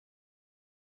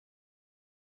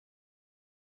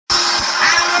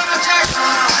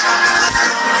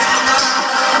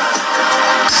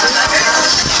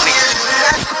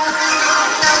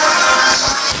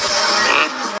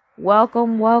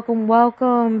Welcome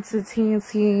to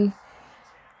TNT,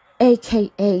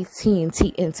 aka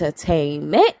TNT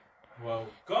Entertainment.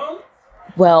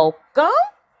 Welcome.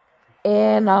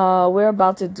 And we're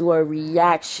about to do a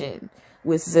reaction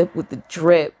with Zip with the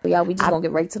Drip. Yeah, we just gonna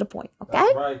get right to the point,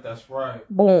 okay? That's right.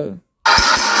 Boom.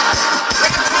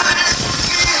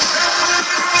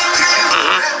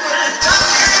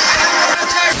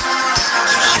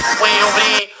 Way over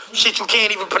there, shit you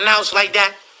can't even pronounce like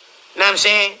that. Know what I'm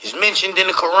saying? It's mentioned in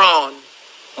the Quran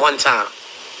one time.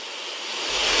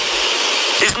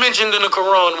 It's mentioned in the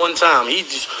Quran one time. He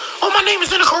just, oh, my name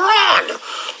is in the Quran.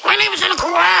 My name is in the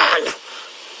Quran.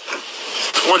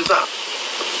 One time.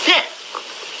 Yeah.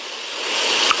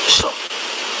 So,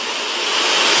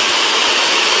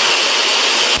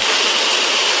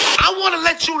 I want to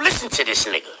let you listen to this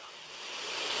nigga.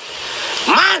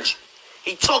 Mind you,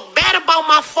 he talked bad about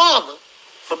my father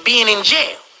for being in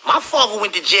jail. My father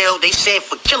went to jail, they said,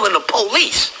 for killing the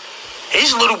police.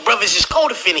 His little brother's his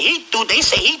co-defendant. They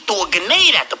say he threw a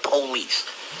grenade at the police.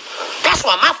 That's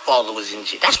why my father was in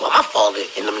jail. That's why my father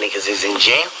and them niggas is in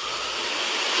jail.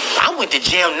 I went to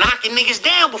jail knocking niggas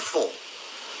down before.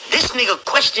 This nigga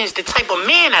questions the type of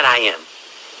man that I am.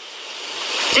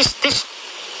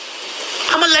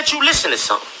 I'm gonna let you listen to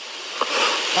something.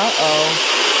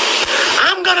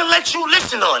 I'm gonna let you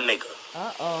listen on, nigga.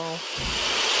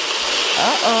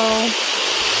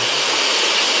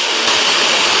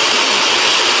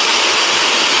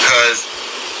 Because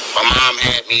my mom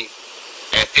had me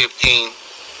at 15.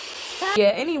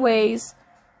 Yeah, anyways,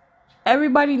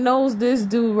 everybody knows this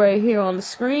dude right here on the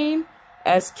screen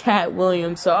as Cat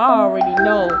Williams. So I already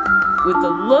know with the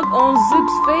look on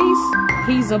Zip's face,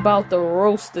 he's about to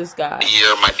roast this guy.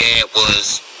 Yeah, my dad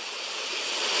was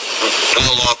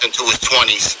well off into his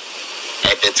 20s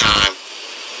at the time.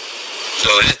 So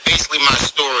that's basically my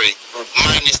story,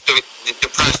 minus the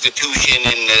prostitution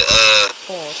and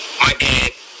my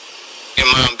dad and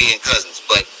mom being cousins.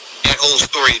 But that whole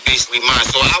story is basically mine.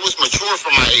 So I was mature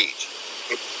for my age.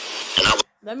 And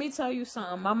let me tell you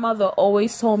something. My mother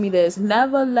always told me this.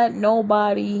 Never let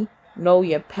nobody know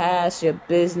your past, your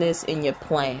business, and your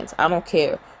plans. I don't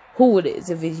care who it is.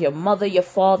 If it's your mother, your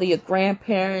father, your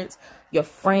grandparents, your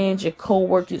friends, your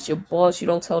co-workers, your boss, you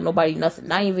don't tell nobody nothing.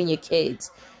 Not even your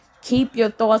kids. Keep your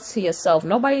thoughts to yourself.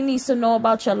 Nobody needs to know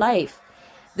about your life.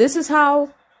 This is how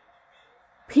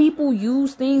people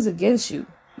use things against you.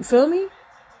 You feel me? I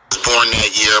was born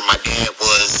that year. My dad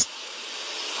was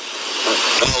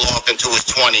well off into his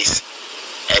 20s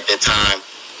at the time.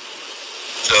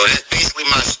 So that's basically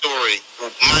my story,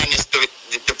 minus the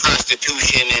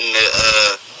prostitution and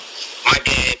my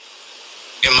dad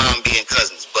and mom being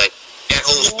cousins. But that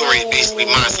whole story is basically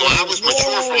mine. So I was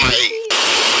mature for my age.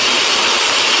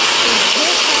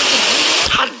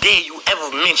 How dare you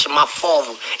ever mention my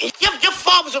father? Your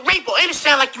father's a raper. And it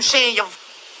sound like you saying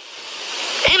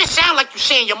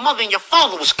your mother and your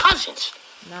father was cousins.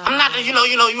 Nah. I'm not,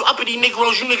 you uppity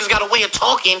Negroes, you niggas got a way of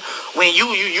talking when you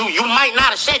might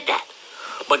not have said that.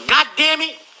 But goddamn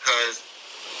it.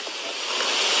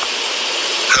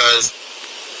 Cause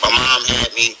my mom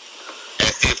had me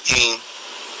at 15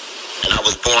 and I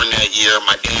was born that year.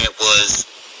 My dad was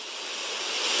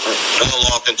well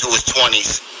off into his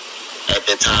 20s at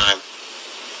the time.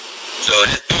 So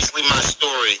that's basically my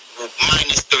story,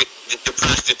 minus the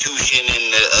prostitution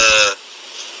and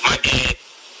my dad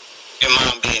and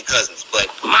mom being cousins. But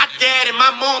my dad and my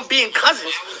mom being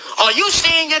cousins? Are you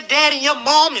saying your dad and your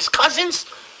mom is cousins?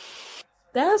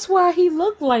 That's why he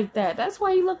looked like that. That's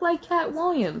why he looked like Cat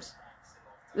Williams.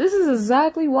 This is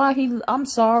exactly why I'm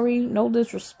sorry, no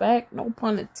disrespect, no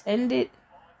pun intended.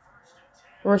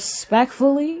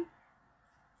 Respectfully,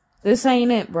 this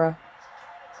ain't it, bruh.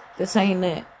 This ain't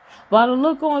it. By the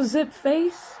look on Zip's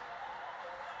face,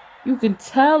 you can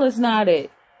tell it's not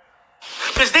it.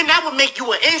 Because then that would make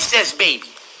you an incest baby.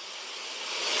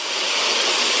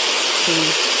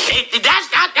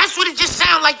 That's what it just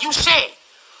sounded like you said.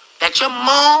 That your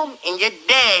mom and your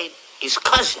dad is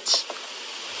cousins.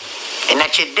 And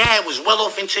that your dad was well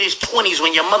off into his 20s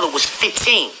when your mother was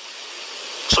 15.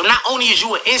 So not only is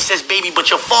you an incest baby, but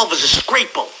your father's a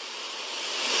scrapo.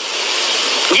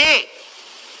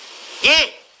 Yeah.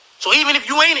 So even if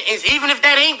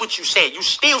that ain't what you said, you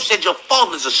still said your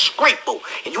father's a scrapo.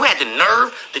 And you had the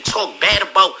nerve to talk bad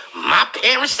about my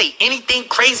parents, say anything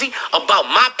crazy about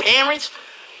my parents?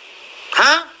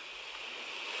 Huh,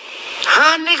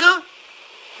 nigga?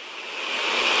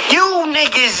 You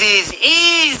niggas is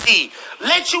easy.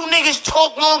 Let you niggas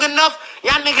talk long enough,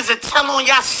 y'all niggas will tell on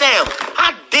yourself.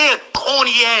 How dare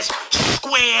corny ass,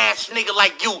 square ass nigga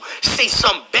like you say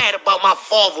something bad about my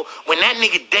father when that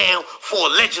nigga down for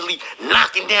allegedly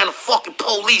knocking down the fucking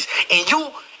police, and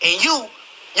your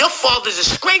father's a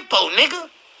scrapo, nigga.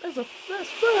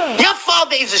 Your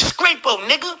father is a scrapo,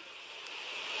 nigga.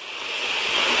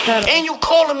 And you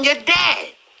call him your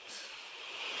dad.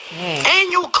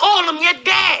 And you call him your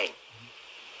dad.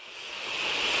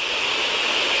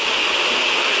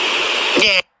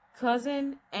 Yeah.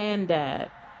 Cousin and dad.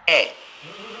 Yeah.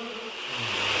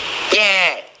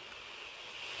 Yeah.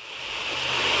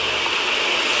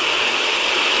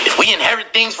 If we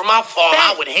inherit things from our father,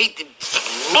 I would hate to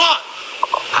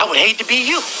be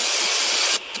you.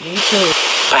 Me too.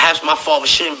 Perhaps my father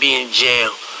shouldn't be in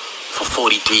jail for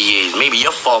 43 years. Maybe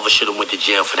your father should have went to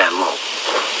jail for that long.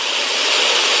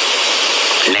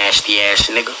 Nasty ass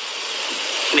nigga.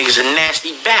 Nigga's a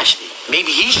nasty bastard.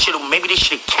 Maybe they should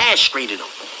have castrated him.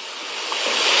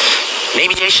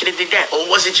 Maybe they should have did that. Or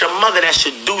was it your mother that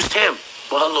seduced him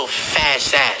with her little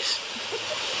fast ass?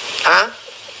 Huh?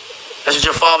 That's what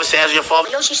your father says. Your father.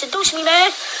 Yo, she seduced me,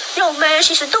 man. Yo, man,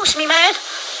 she seduced me, man.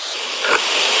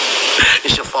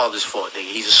 It's your father's fault, nigga.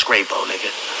 He's a scrapo,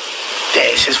 nigga.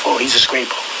 Yeah, it's his fault. He's a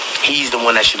scrapo. He's the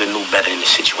one that should have knew better in the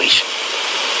situation.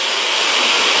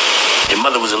 Your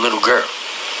mother was a little girl.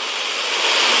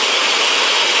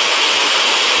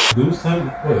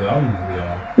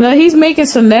 No, he's making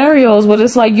scenarios, but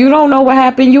it's like you don't know what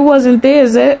happened. You wasn't there,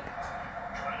 Zip.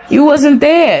 You wasn't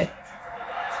there.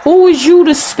 Who is you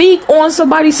to speak on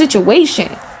somebody's situation?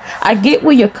 I get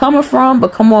where you're coming from,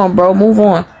 but come on, bro, move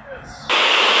on.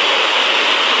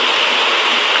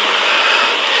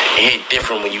 It hit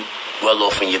different when you well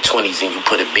off in your 20s and you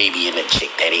put a baby in a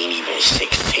chick that ain't even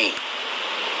 16.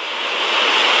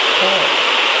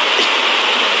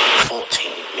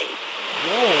 14, maybe.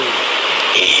 Whoa.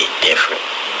 It hit different.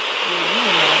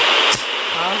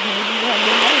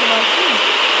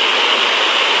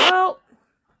 Well,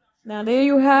 now there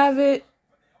you have it,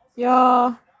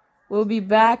 y'all. We'll be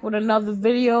back with another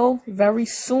video very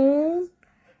soon.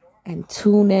 And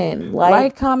tune in.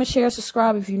 Like, comment, share,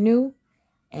 subscribe if you're new.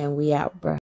 And we out, bruh.